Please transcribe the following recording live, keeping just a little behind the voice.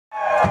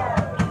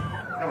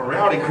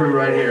rowdy crew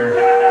right here.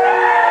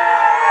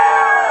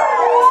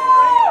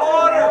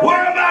 Where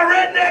are my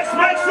rednecks?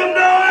 Make some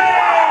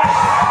noise!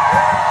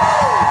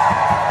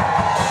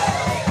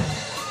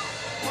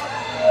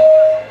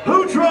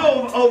 Who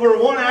drove over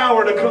 1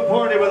 hour to come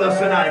party with us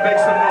tonight? Make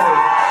some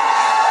noise.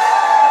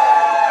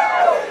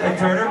 Hey,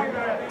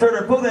 Turner.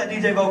 Turner, pull that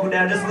DJ vocal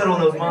down just a little on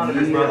those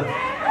monitors, brother. Yep.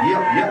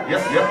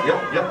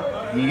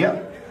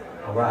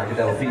 All right, get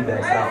that little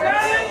feedback stop.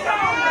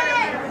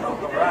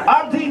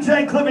 I'm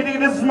DJ Cliffy D.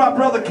 This is my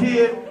brother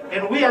Kid,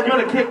 and we are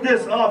going to kick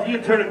this off. You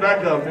can turn it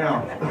back up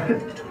now.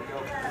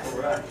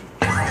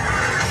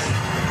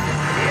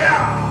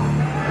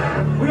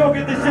 Yeah. We're going to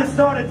get this shit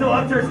started until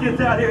Upchurch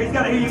gets out here. He's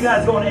got to hear you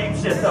guys going ape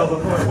shit, though,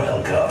 before.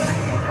 Welcome.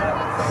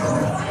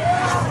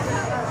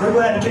 We're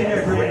glad to be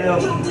here, Riverdale.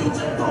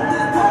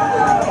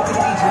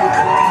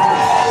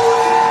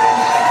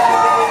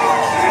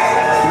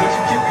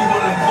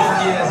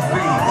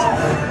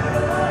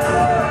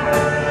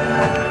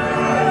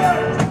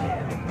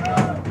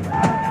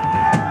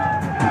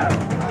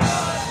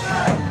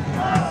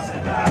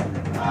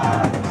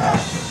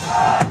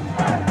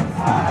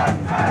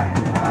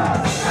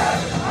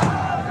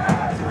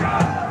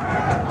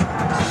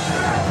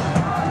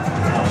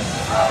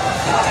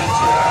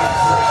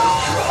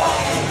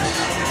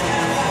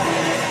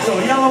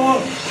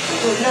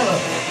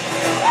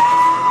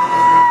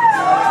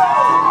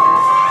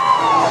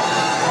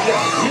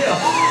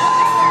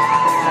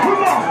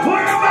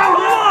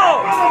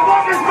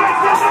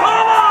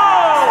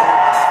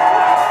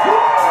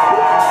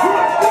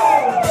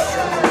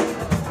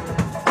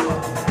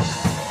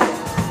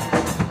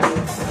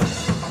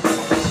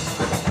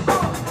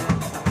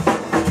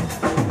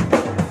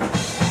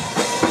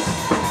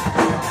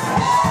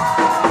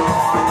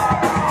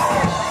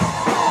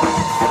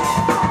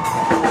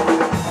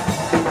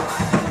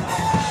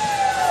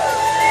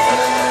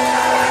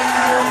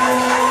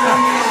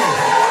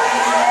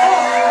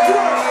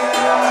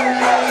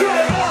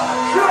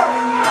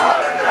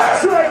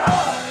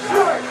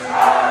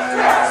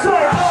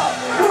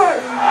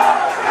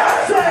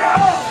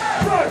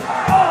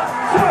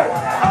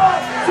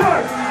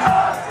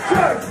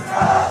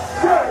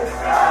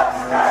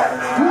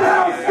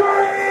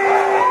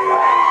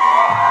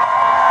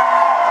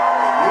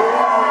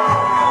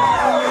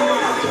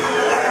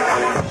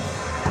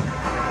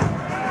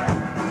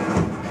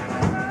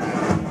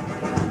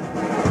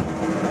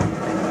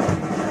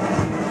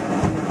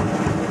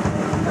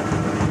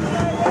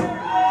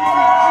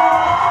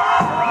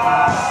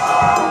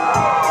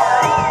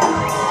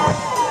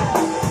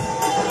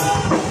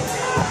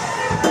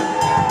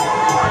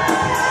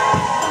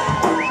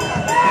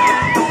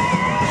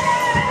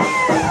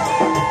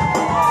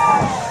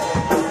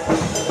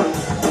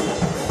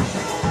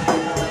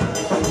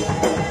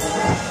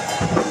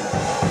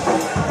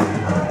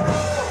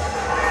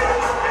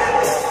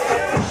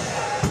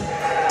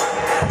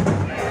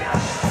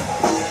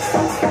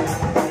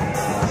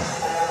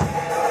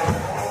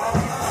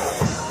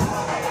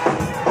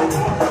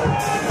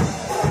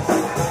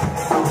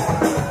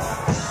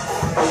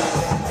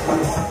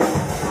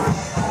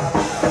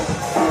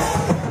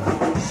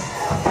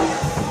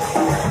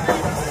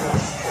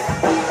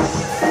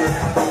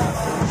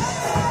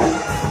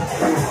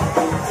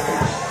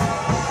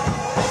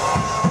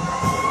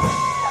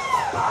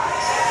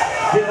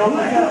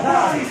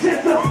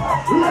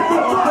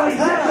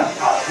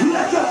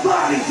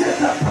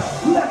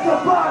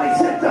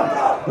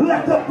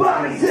 Let the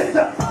bodies hit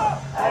the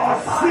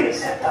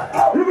shit.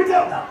 Here we go.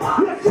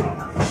 Let's go.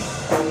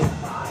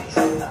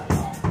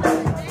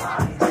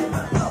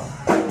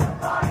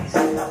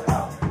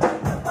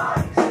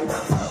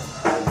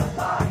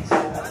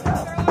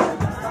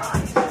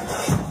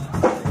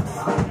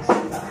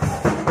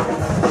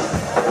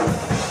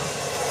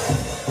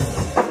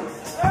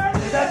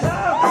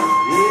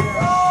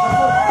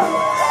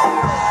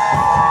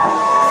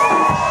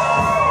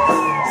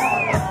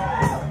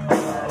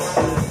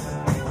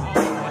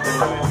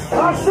 I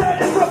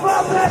said it's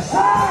about that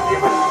time. You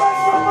better make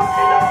some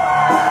fucking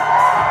noise.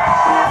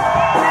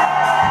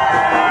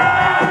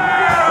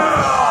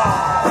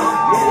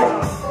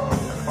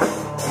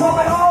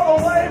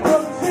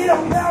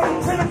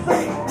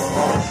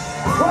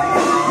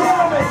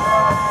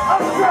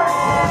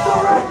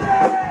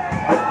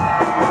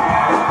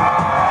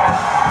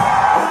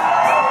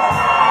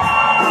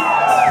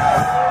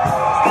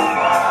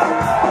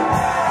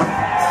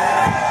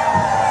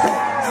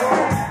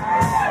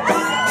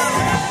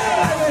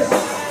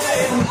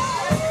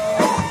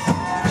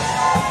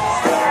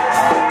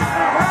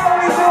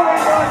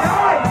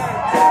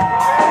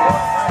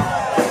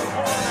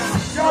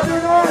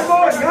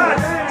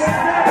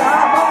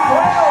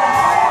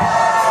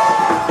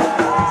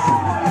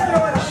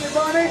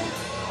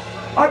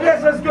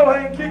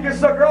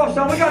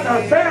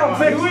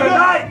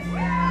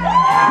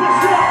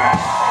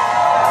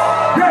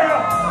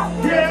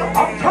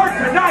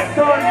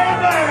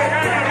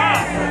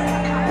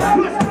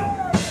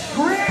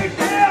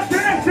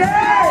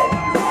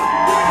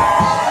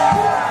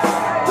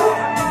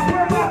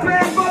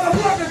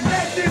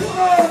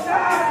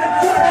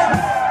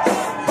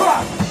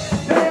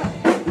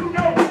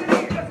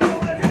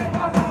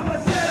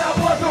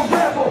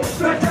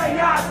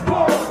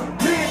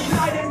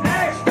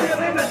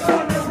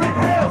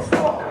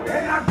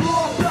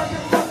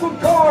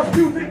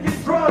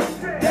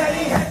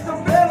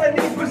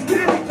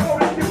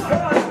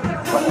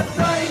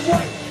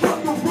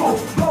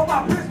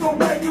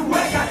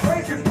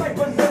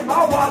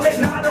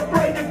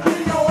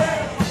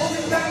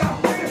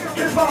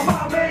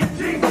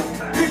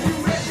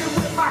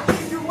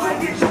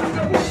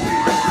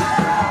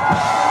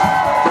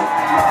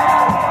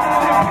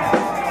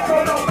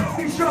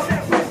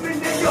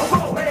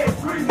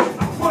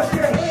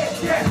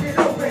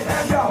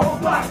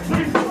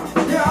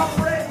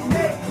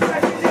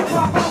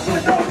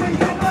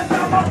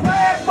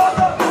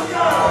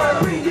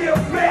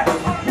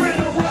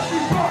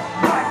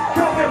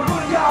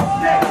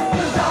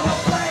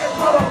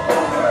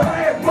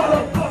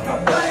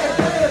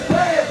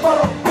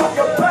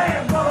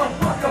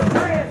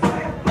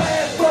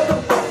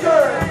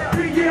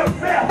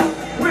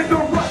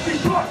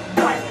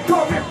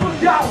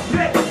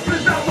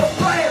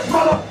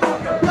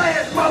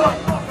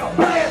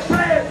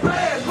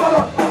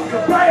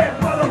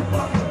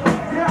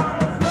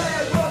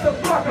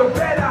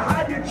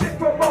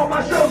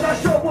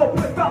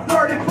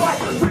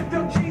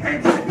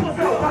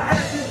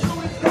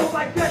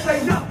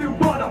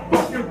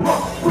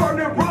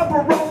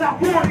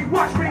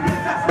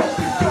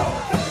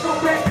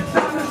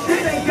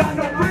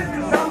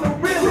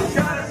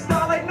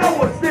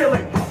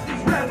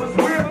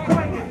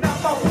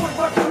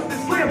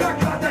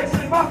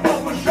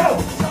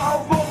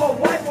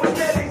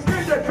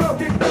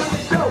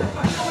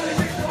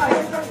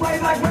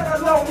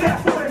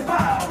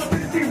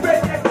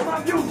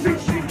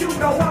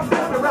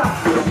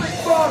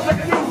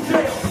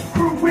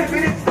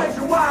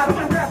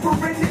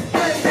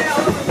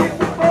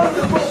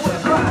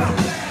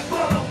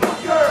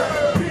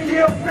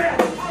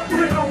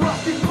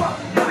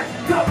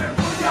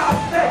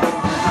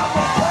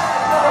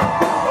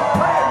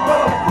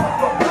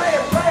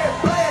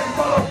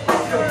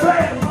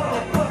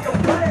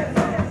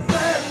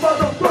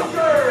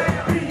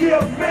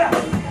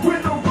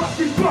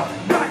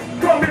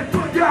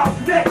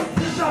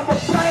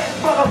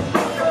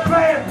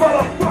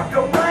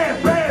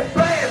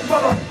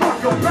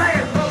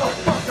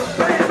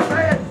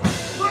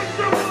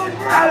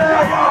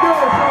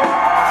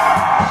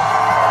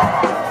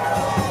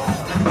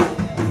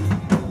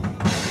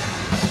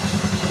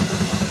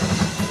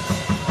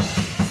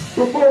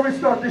 Before we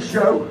start the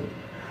show,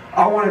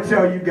 I want to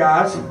tell you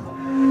guys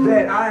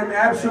that I am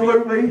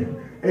absolutely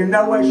in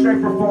no way,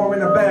 shape, or form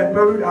in a bad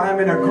mood. I am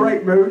in a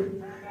great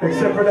mood,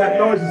 except for that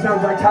noise that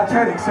sounds like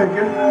Titanic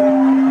sinking.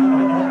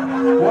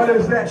 What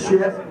is that shit?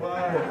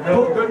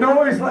 The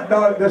noise,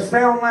 the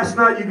sound last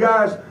night, you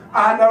guys,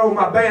 I know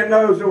my band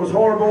knows it was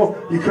horrible.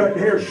 You couldn't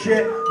hear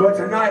shit, but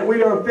tonight we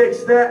done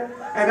fixed that.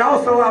 And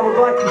also I would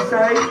like to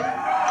say,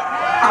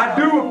 I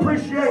do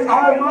appreciate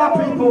all my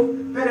people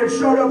that have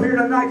showed up here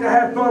tonight to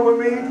have fun with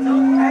me. And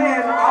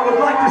I would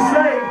like to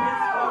say,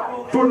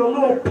 for the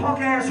little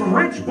punk-ass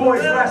rich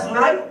boys last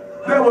night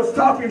that was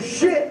talking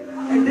shit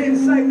and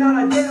didn't say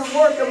not a damn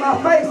word to my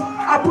face,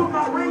 I put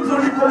my rings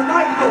on you for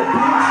night, though,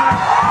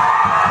 bitch.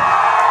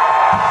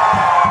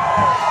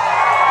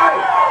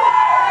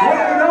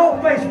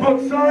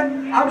 Facebook,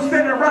 son. I'm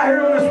standing right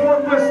here on this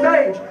 1-foot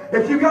stage.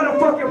 If you got a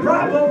fucking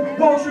problem,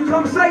 won't you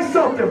come say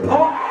something,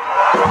 punk?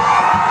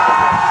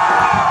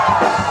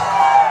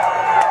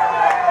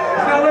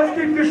 Now let's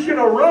keep this shit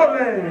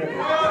a-rolling.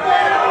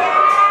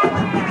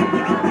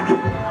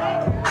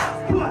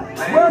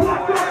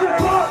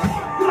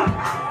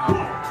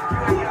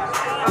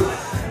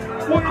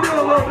 What you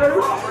doing, little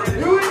dude?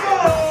 Here we go.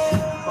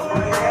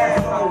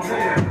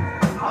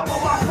 I'm on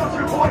my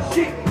country boy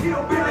shit.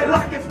 He'll be it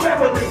like it's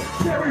Beverly.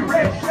 Cherry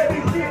red, Chevy,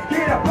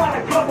 get up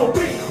on a couple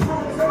feet.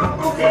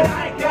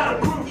 I ain't got a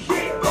proof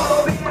shit.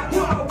 Follow me, I'm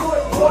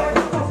wood, boy.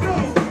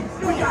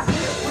 We got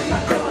shit, we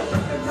got guns.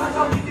 Sometimes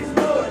I'll get this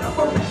mud. I'm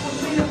from the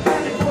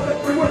panic for the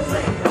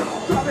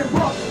 316. Dropping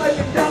bucks,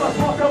 making dollars,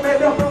 walk up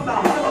and up from the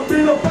Harlem.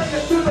 Middle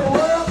finger to the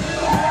world.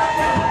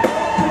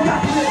 We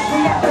got shit, we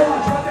got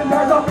guns. Dropping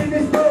birds off in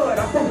this mud.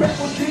 I'm from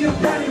Bethlehem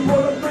County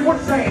for the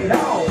 316.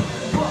 Oh,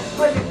 bucks,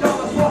 making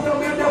dollars, walk up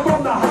and up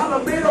from the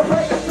Harlem. Middle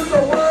finger to the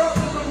world.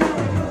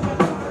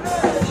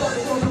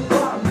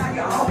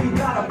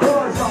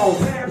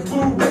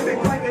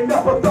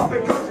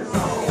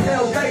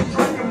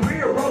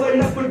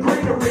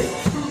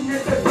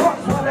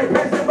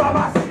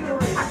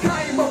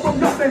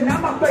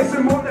 Now I'm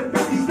facing more than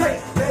 50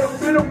 states. Metal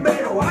to the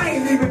metal, I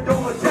ain't even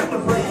doing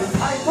celebrations.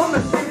 I ain't from the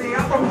city,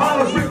 I'm from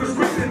Hollis, Rivers,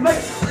 Streets, and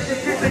Lakes.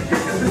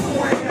 This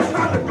boy ain't got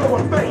time to go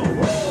and fake.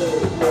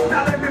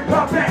 Now let me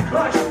pop that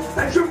clutch.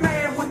 That's your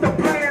man with the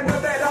plan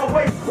of that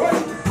always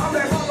crush. I'm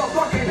that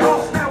motherfucking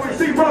house now with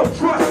zero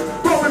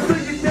trust. Rolling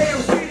through your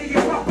damn city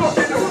and my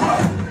fucking the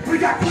rust. We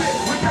got clips,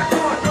 we got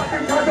guns,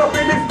 fucking turned up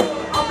in this.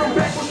 I'm from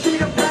back with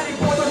Cheetah Patty,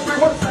 boy, let's be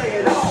one say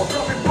it all.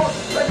 Dropping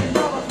bucks, making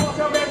dollars, fuck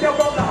up and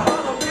down on the Harlem.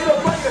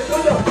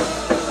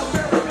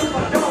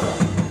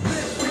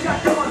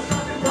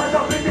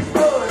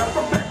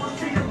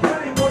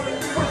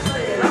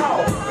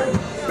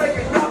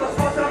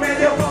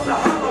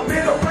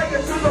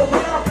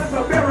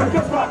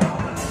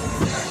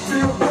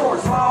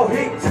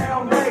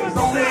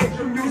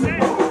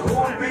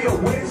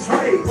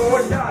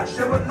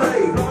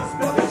 Chevrolet,